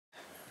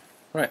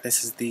Right,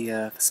 this is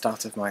the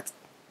start of my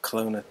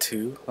Klonoa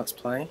 2 Let's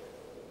Play.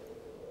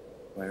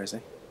 Where is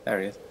he?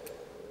 There he is.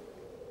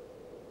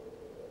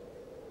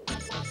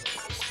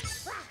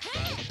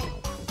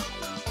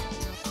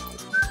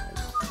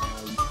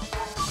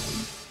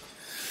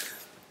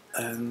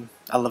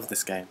 I love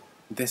this game.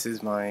 This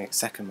is my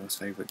second most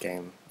favourite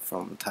game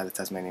from the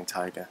Tasmanian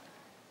Tiger.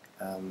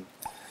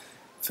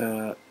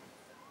 For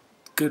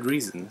good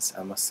reasons,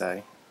 I must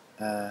say.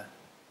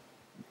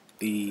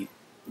 The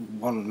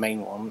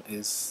main one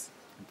is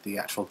the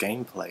actual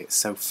gameplay. It's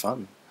so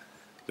fun.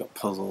 You've got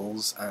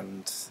puzzles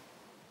and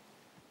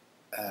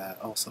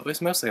also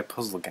it's mostly a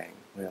puzzle game,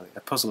 really,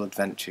 a puzzle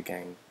adventure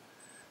game.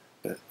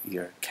 But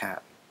you're a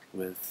cat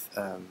with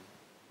a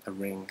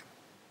ring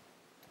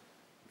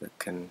that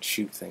can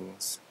shoot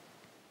things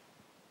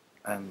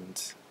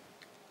and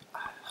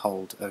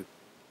hold a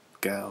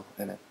girl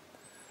in it,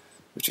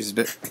 which is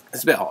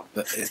it's a bit odd,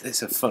 but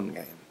it's a fun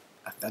game.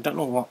 I don't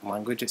know what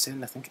language it's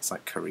in. I think it's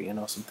like Korean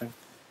or something,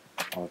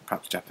 or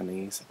perhaps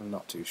Japanese. I'm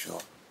not too sure.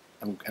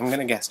 I'm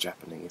gonna guess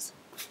Japanese,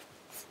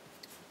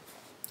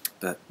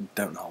 but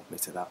don't hold me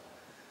to that.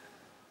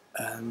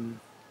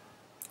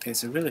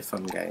 It's a really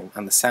fun game,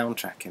 and the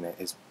soundtrack in it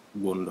is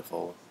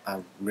wonderful.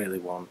 I really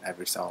want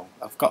every song.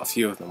 I've got a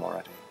few of them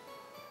already.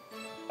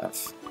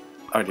 I've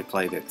already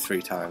played it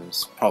 3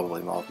 times,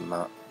 probably more than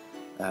that.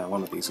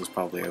 One of these was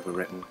probably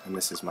overwritten, and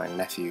this is my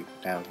nephew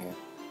down here.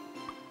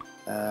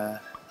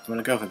 I'm going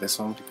to go for this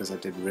one because I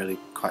did really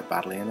quite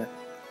badly in it.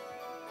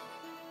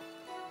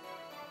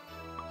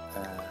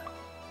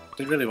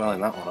 Did really well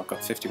in that one. I've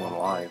got 51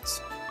 lives.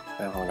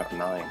 I've only got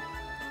 9.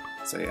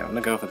 So yeah, I'm going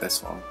to go for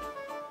this one.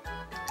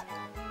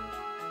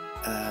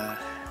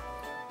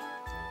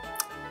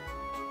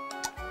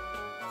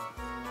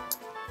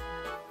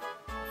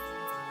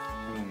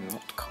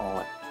 What to call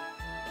it?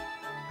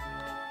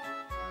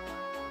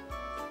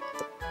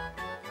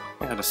 I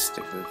think I'll just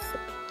stick with...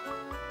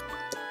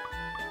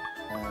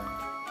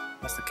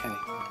 what's the K?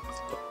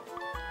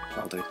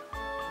 That'll do.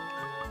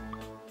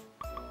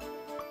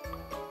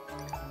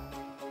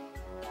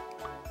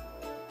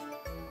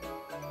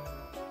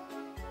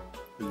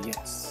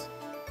 Yes.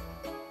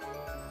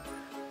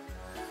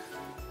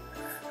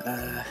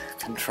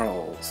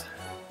 Controls.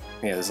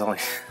 Yeah, there's only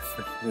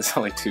there's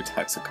only 2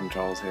 types of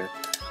controls here.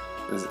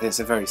 It's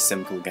a very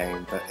simple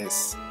game, but it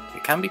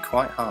can be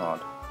quite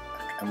hard.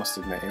 I must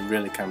admit, it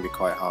really can be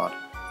quite hard.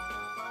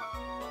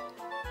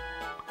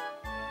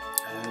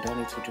 Do I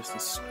need to adjust the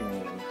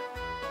screen?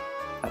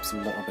 Perhaps a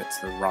little bit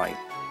to the right.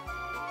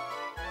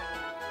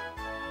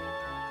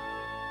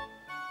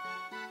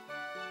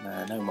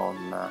 No more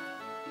than that.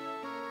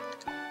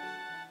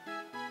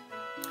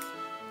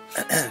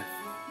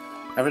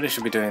 I really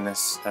should be doing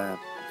this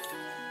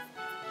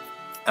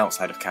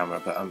outside of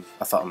camera, but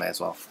I thought I may as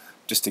well,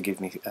 just to give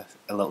me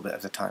a little bit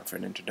of the time for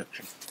an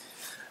introduction.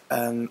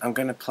 I'm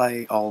going to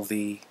play all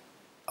the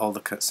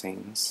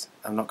cutscenes.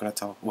 I'm not going to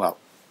talk. Well,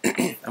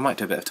 I might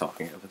do a bit of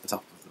talking over the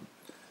top of them,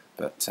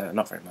 but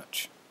not very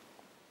much.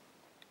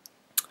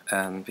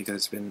 Because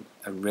it's been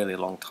a really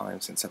long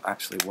time since I've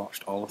actually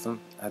watched all of them.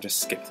 I just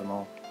skipped them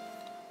all.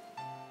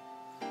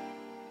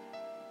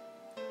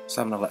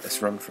 So I'm going to let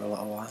this run for a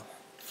little while.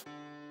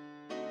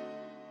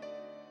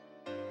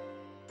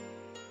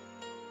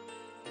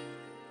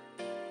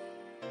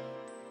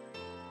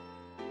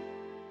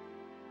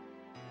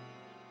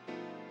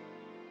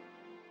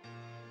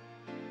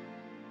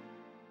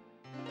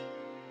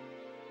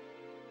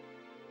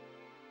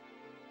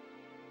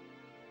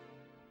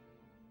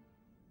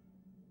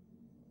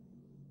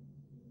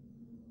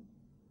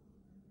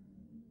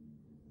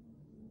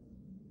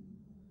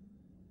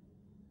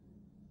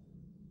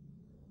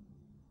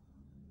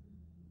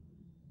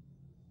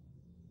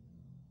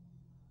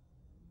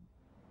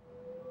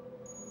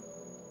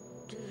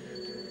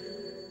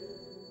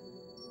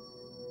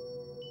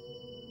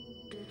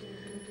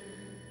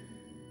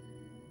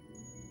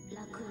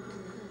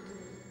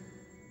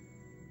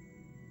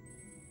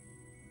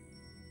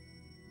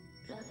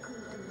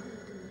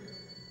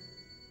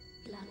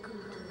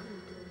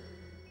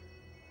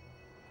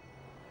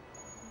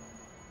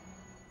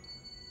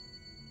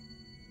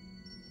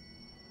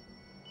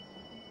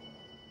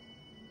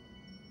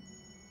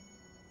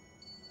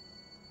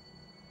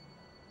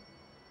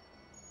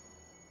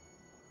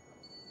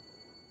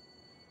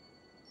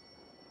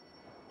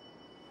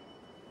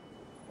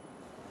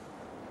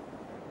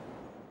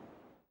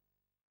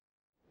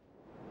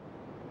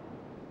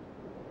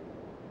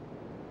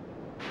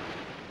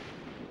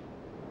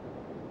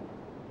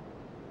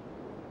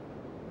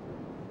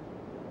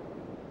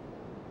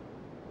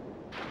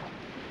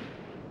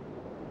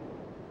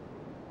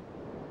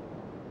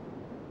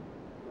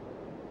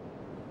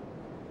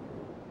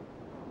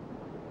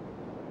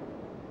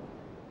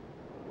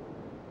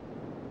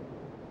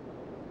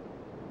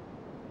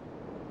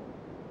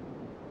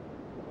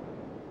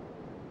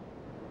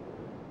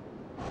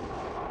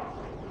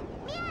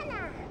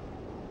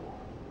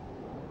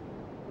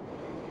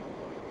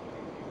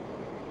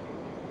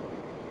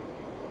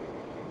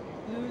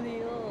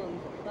 Lunatea,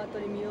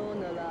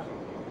 patrimoniala.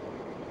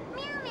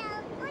 Meow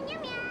meow, on your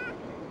meow.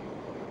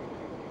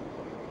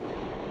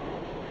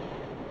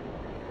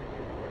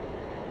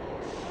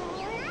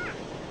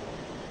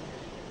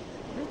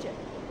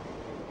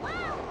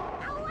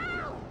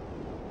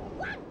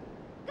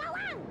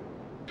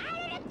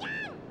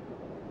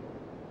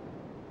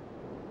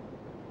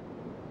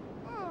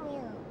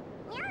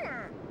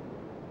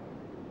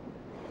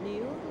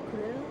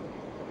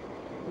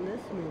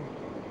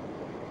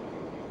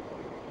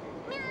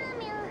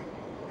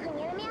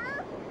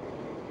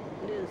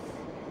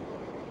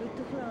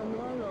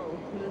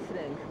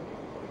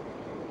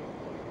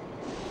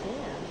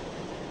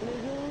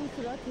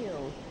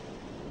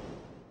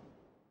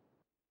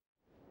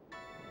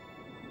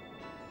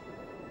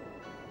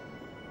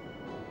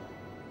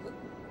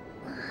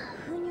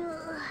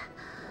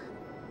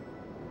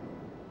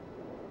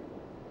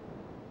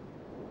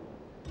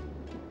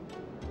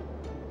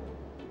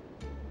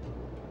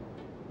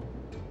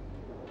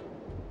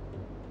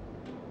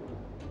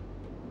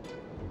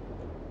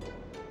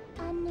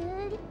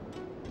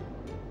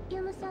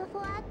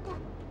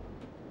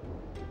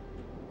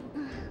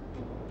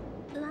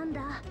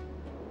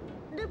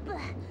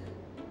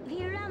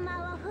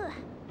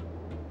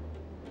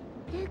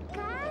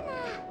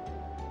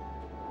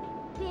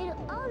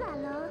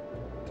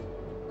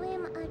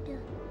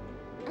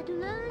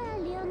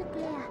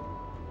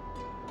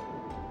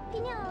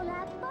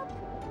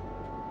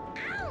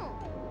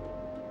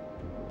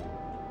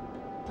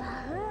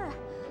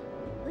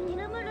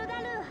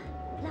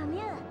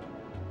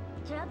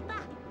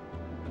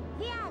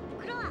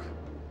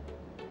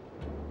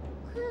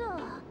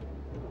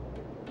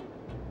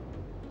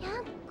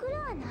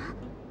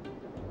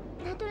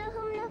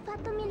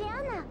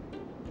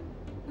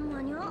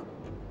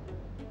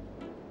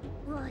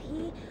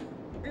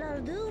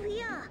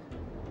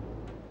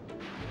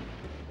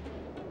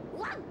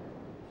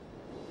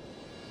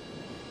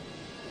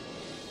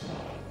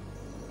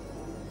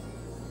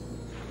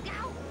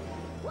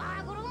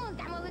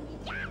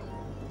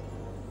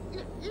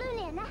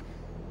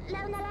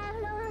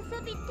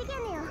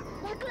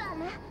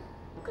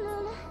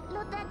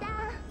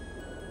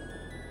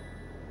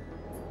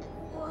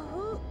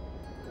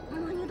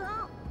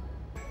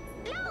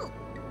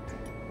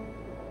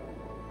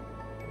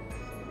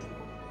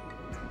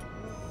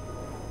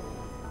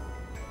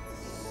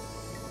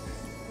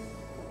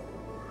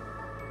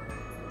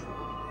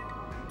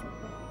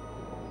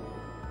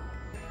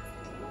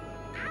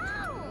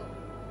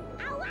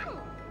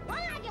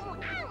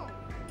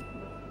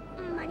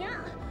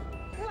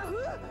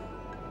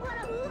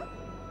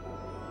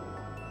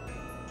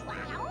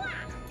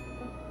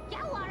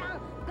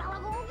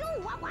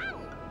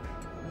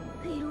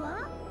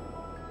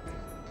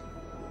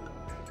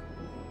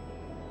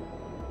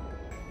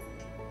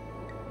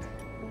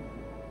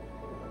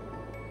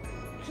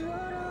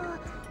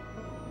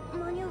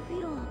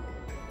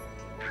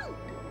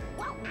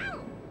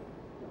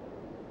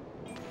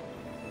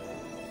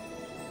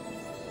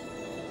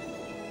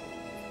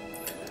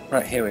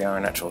 Right, here we are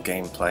in actual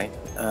gameplay.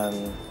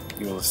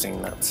 You will have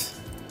seen that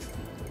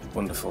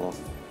wonderful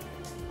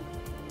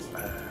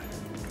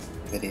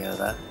video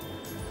there.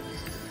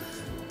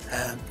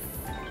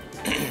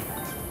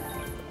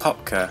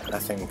 Popka, I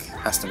think,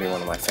 has to be one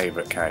of my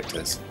favourite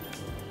characters,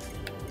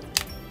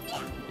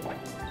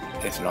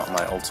 if not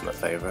my ultimate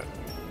favourite.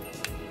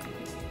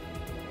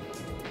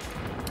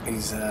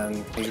 He's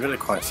really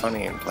quite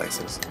funny in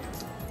places.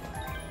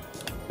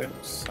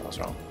 Oops, I was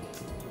wrong.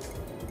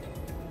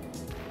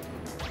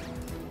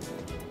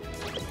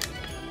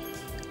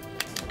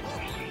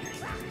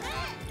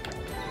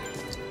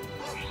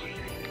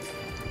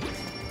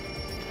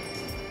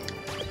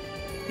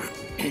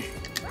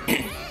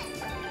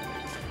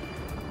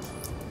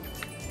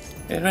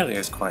 It really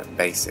is quite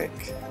basic.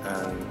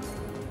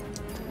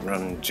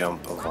 Run,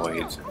 jump,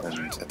 avoid,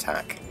 and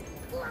attack.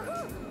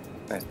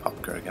 There's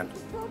Popka again,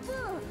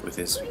 with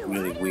his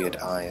really weird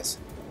eyes.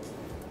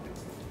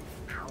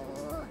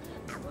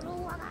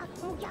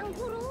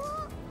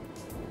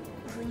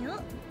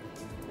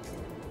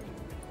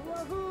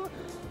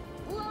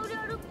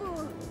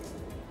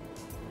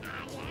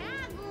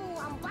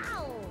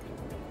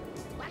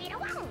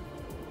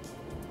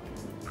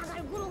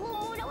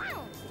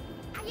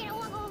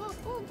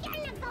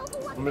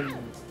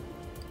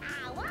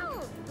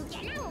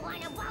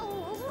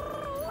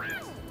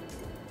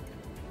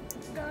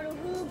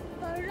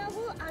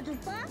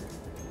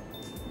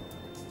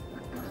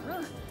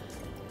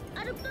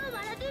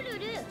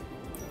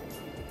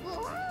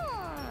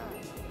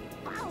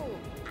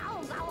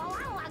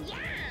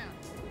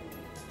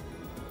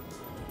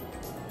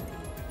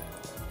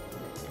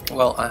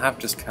 Well, I have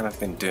just kind of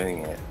been doing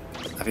it.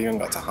 I've even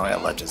got to higher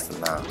ledges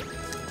than that,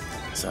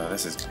 so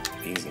this is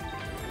easy.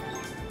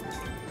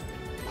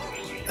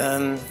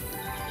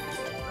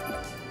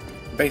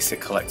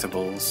 Basic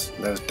collectibles,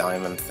 those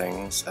diamond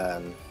things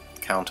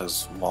count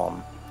as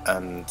 1,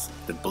 and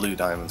the blue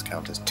diamonds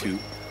count as 2.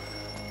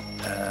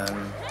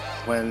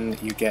 When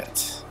you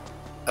get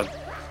a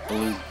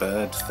blue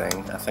bird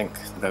thing, I think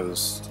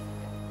those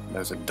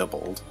are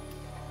doubled.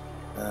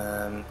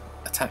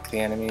 Attack the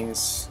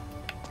enemies.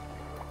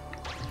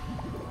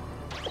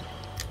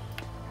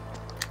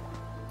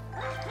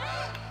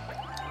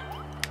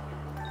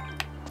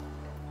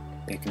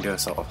 You can do a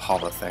sort of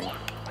hover thing.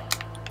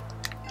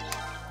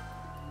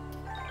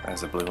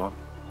 There's a blue one.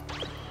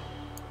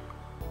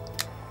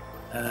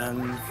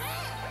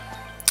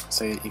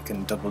 So you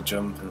can double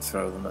jump and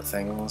throw them at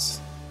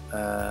things.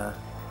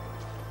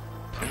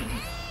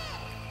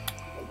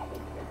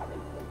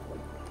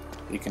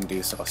 You can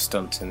do sort of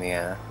stunts in the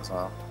air as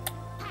well.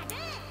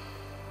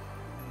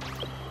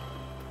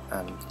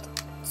 and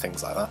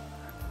things like that.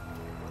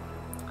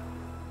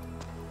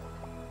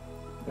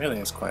 It really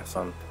is quite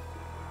fun.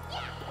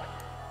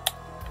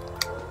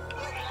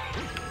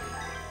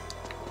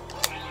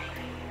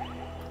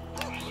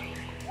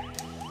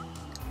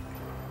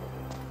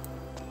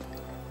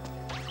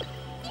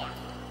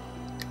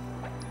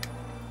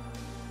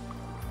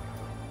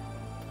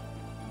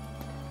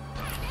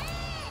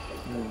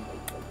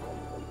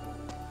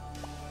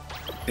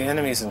 The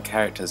enemies and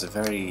characters are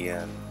very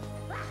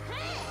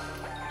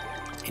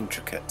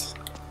intricate.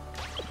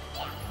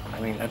 I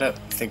mean, I don't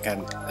think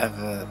I've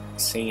ever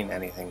seen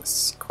anything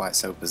quite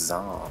so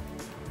bizarre.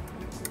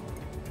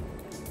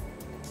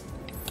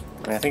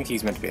 I mean, I think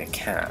he's meant to be a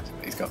cat,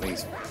 but he's got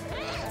these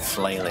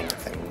flailing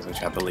things,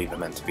 which I believe are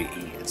meant to be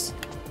ears.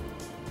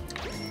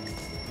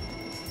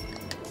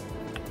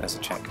 There's a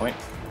checkpoint.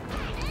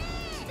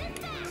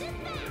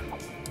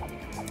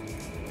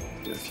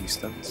 Do a few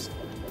stunts.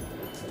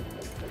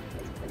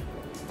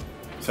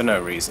 For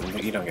no reason,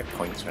 but you don't get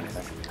points or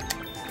anything.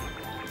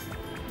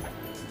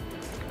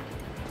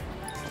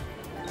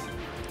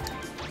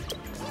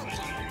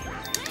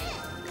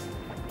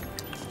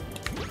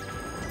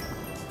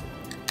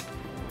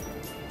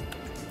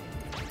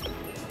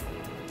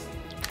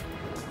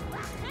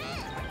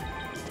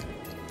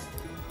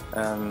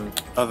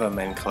 Other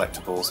main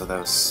collectibles are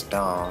those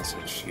stars,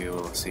 which you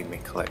will see me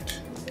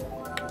collect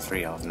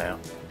 3 of now.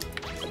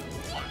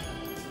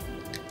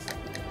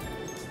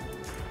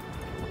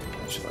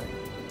 Actually,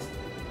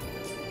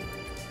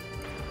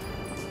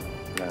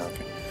 no,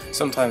 okay.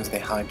 Sometimes they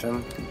hide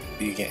them.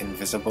 You get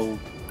invisible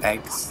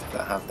eggs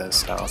that have those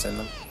stars in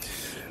them.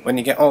 When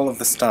you get all of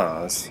the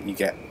stars, you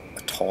get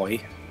a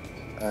toy.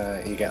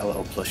 You get a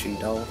little plushie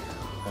doll.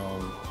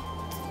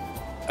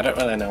 I don't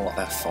really know what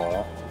they're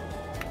for.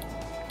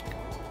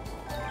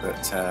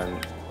 But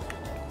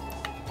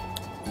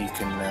you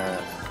can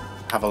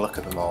have a look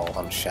at them all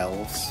on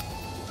shelves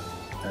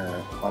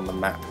on the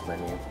map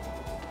menu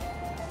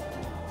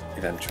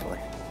eventually.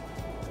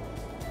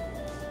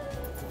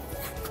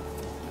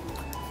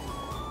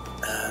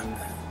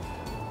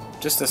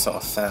 Just a sort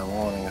of fair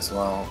warning as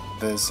well,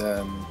 there's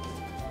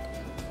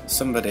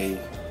some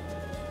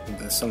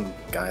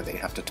guy that you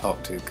have to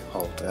talk to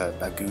called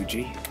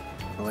Baguji,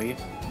 I believe.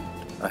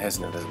 Oh, here's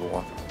another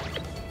one.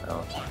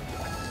 Oh.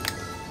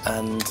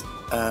 And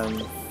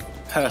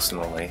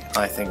personally,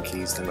 I think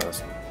he's the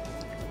most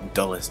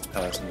dullest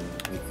person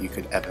you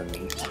could ever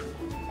meet.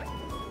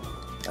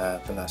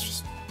 But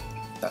that's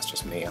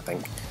just me, I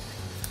think.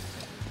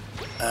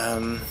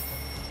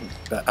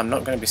 But I'm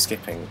not going to be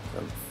skipping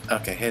them.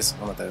 Okay, here's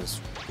one of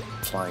those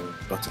flying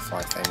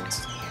butterfly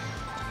things.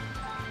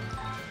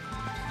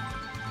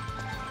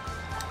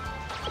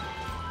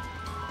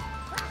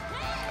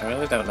 I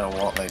really don't know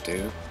what they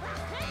do.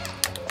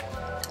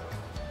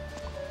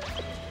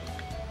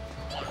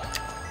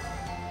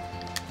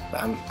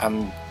 But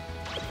I'm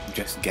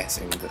just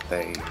guessing that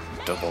they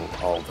double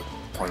all the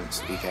points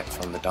that you get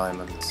from the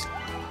diamonds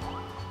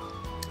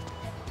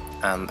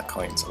and the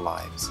coins are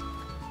lives.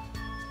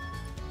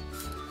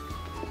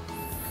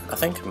 I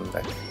think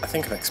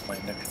I've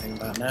explained everything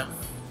about now.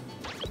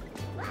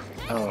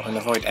 Oh, and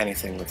avoid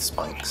anything with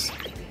spikes.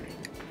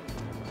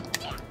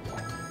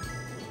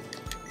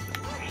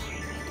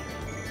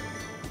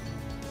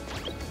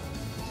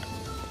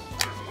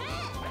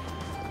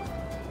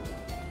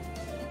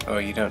 Oh,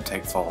 you don't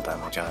take fall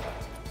damage either.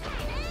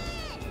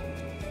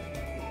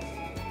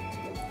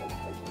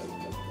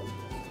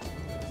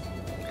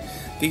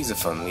 These are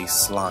fun, these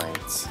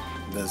slides.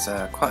 There's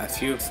quite a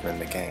few of them in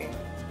the game.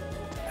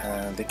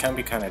 They can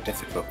be kind of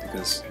difficult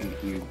because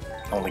you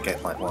only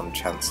get like one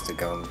chance to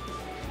go and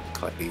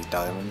collect these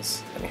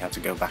diamonds, and you have to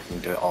go back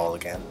and do it all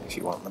again if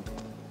you want them.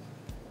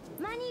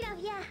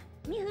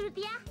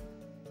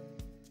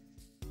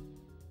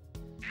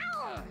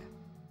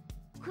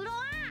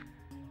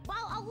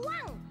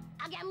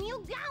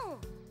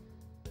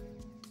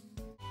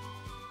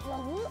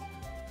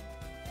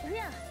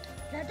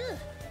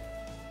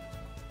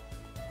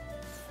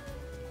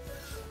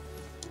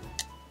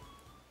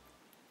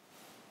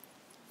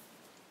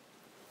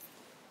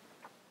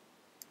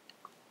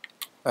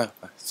 Oh,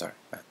 sorry,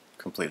 I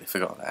completely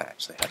forgot that I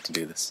actually had to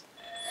do this.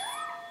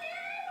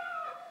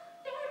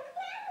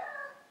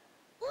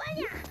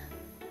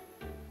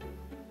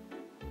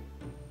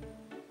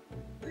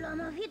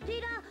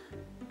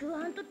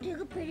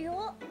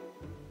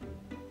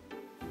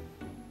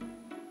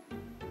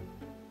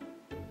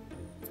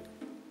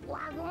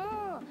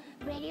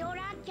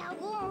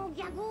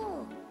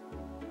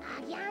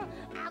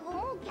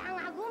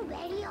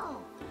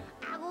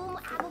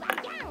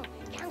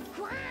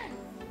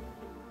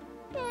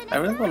 I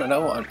really want to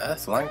know what on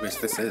earth language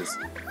this is.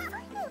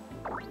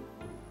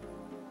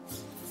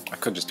 I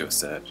could just do a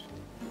search,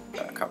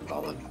 but I can't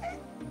bother.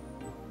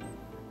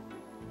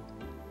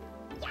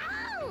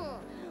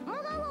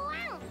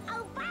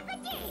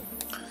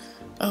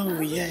 Oh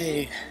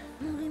yay!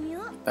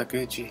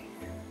 Baguji.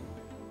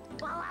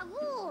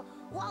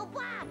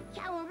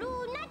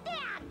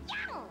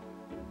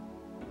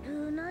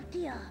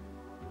 Lunatea.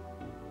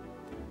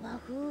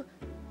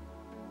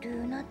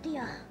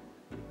 Lunatea.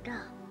 Da.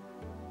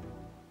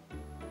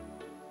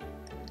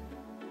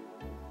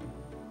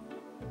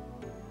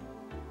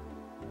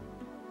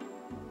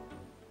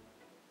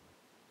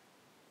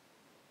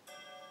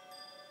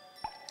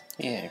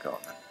 Yeah, go on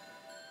then.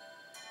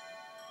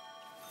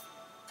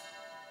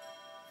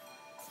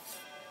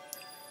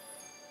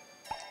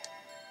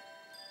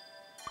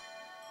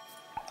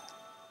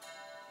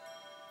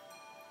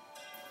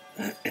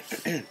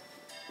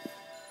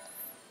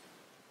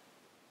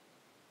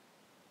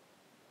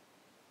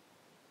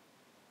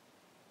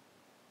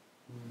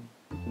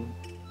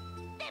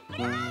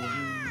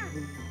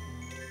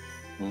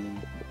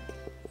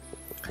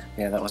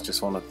 Yeah, that was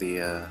just one of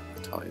the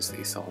toys that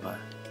you saw there.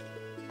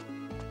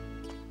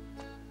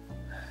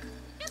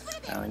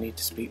 Now I need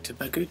to speak to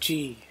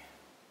Baguji,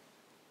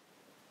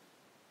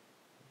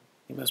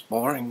 the most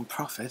boring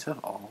prophet of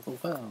all the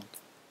world.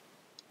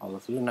 All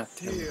of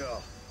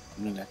Lunatea.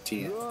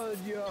 Lunatea.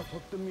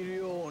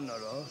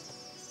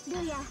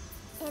 Luya,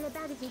 el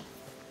Baguji.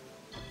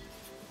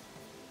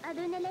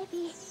 Aduna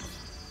Lefi.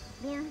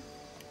 Bien.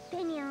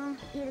 Tenion,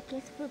 il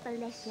que se fout par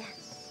l'essia.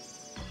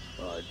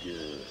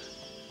 Adieu.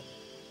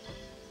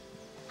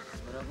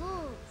 Abrugu.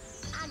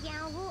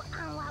 Agiangu,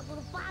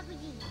 anwaburu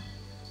Baguji.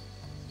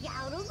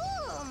 Yaurugu,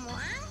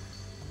 moi.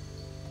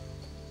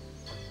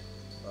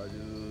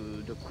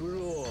 Adieu, the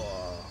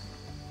Klonoa.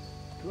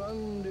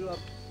 Twandilap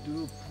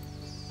dup.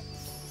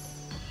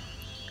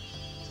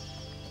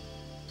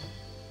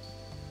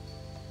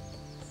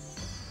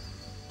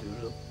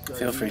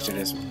 Feel free to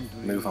just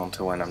move on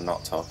to when I'm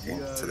not talking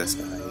to this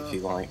guy if you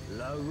like,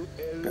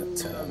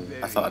 but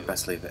I thought I'd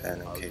best leave it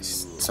in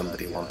case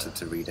somebody wanted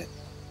to read it.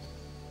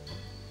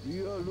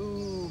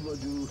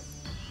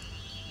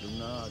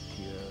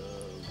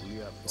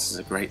 This is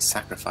a great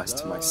sacrifice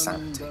to my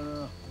sanity.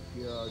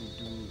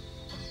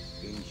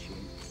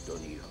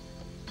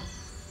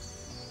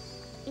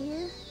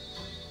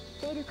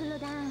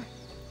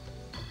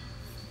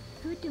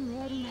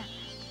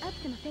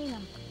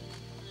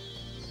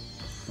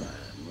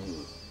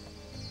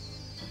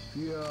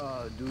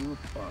 Pia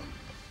dupan.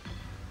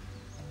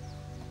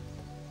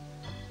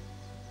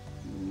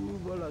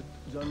 Ubalat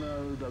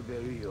zanal da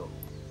berio.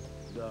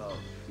 Da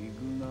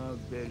figuna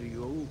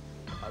berio.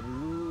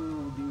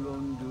 Alu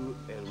dilondu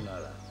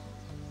elnala.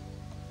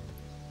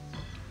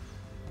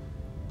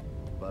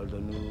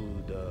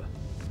 Baldanu da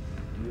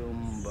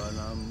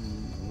diombanam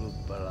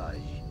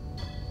lupalaj.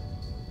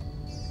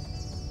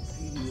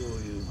 Video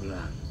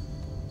yuglan.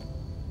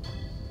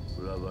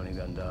 Ulabani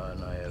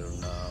gandana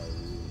elna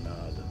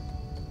unada.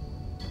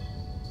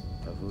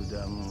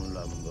 Afudam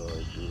lamba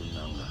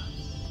dunanga.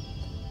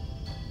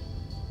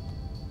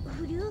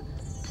 Furu?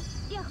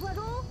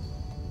 Yahwaro?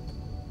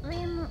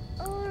 Rem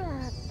ora.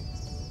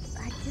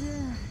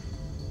 Atuna.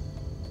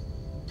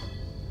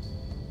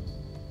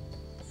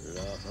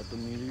 La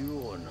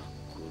fatumiliona,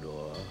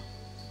 Klonoa.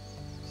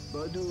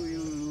 Badu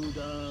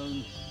yudan.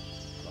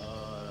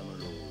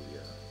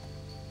 Hallelujah.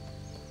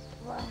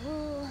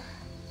 Wahoo.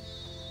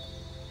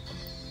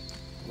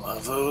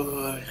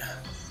 Mavur.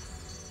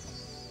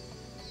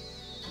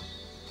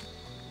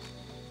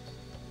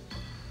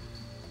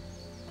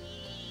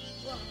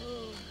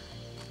 Wahoo.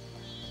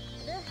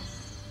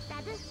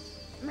 Tadu,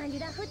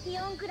 manjuda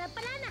hution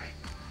kurapalana.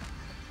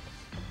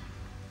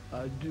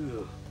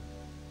 Adieu.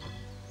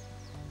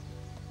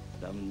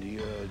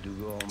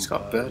 He's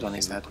got a bird on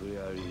his head.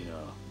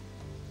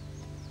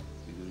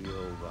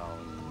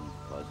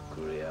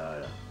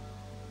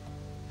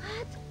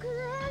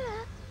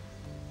 Patkuela?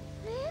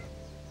 Eh?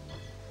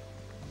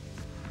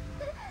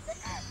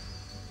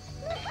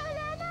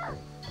 Banana!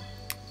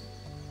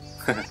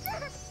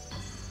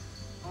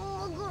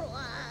 Oh, girl.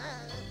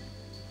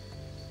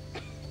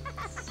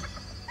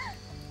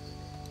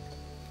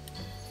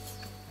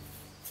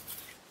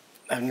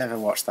 I've never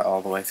watched that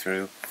all the way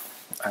through.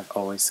 I've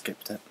always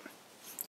skipped it.